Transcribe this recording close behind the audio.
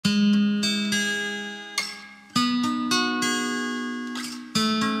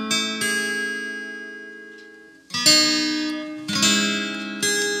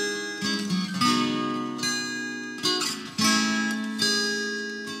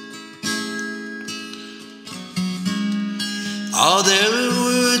Are there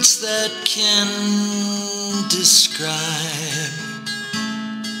words that can describe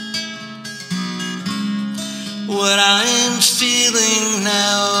what I'm feeling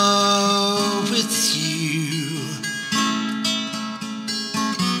now with you?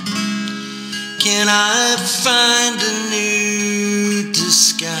 Can I find a new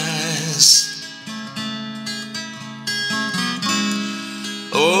disguise,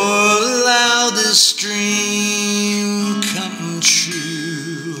 or allow this dream come true?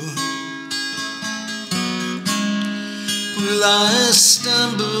 Will I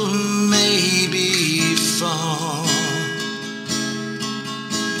stumble, maybe fall?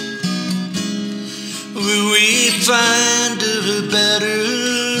 Will we find a better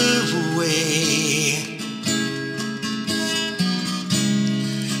way?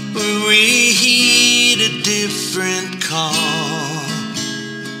 Will we heed a different call?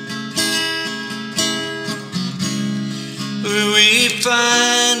 Will we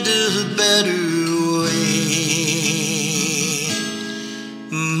find a better way?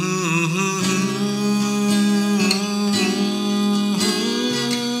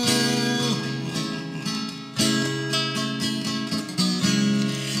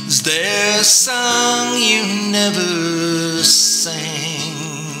 Is there a song you never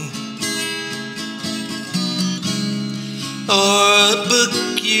sang, or a book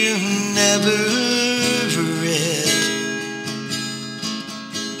you never read,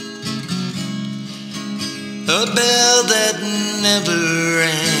 a bell that never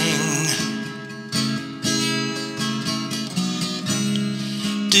rang?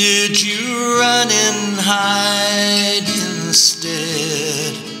 Did you run and hide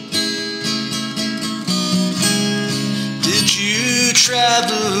instead? Did you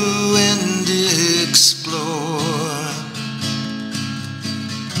travel and explore?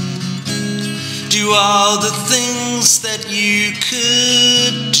 Do all the things that you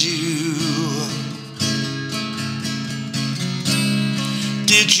could do?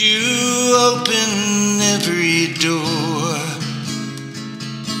 Did you open every door?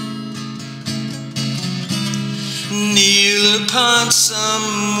 Kneel upon some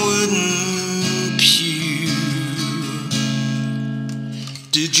wooden pew?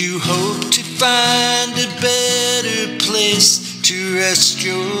 Did you hope to find a better place to rest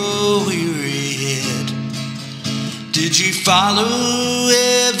your weary head? Did you follow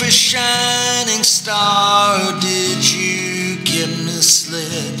every shining star, or did you get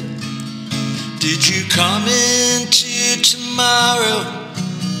misled? Did you come into tomorrow,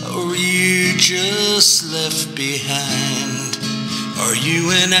 or were you just left behind? Are you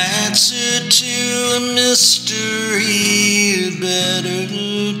an answer to a mystery, a better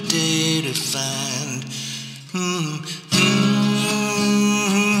day to find?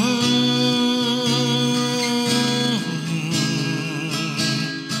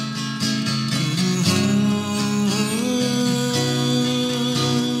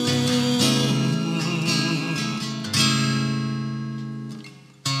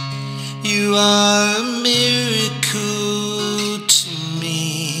 You are a miracle to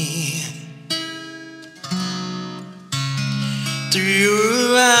me. Through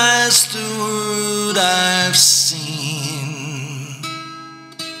your eyes, the world I've seen.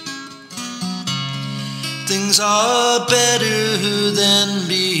 Things are better than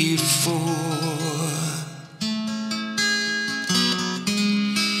before.